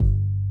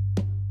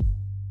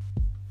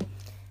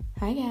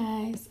Hi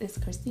guys, it's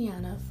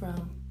Christiana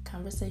from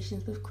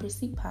Conversations with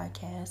Chrissy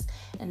podcast,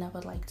 and I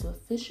would like to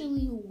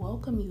officially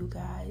welcome you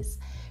guys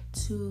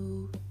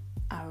to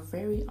our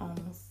very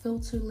own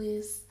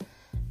filterless,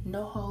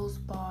 no holds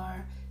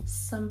bar,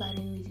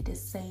 somebody needed to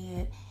say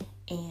it,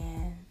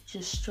 and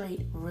just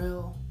straight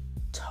real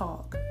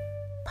talk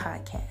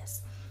podcast.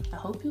 I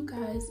hope you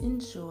guys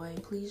enjoy.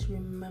 Please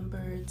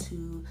remember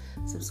to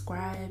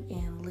subscribe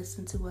and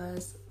listen to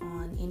us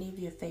on any of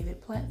your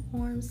favorite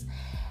platforms.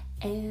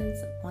 And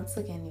once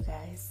again, you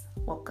guys,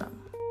 welcome.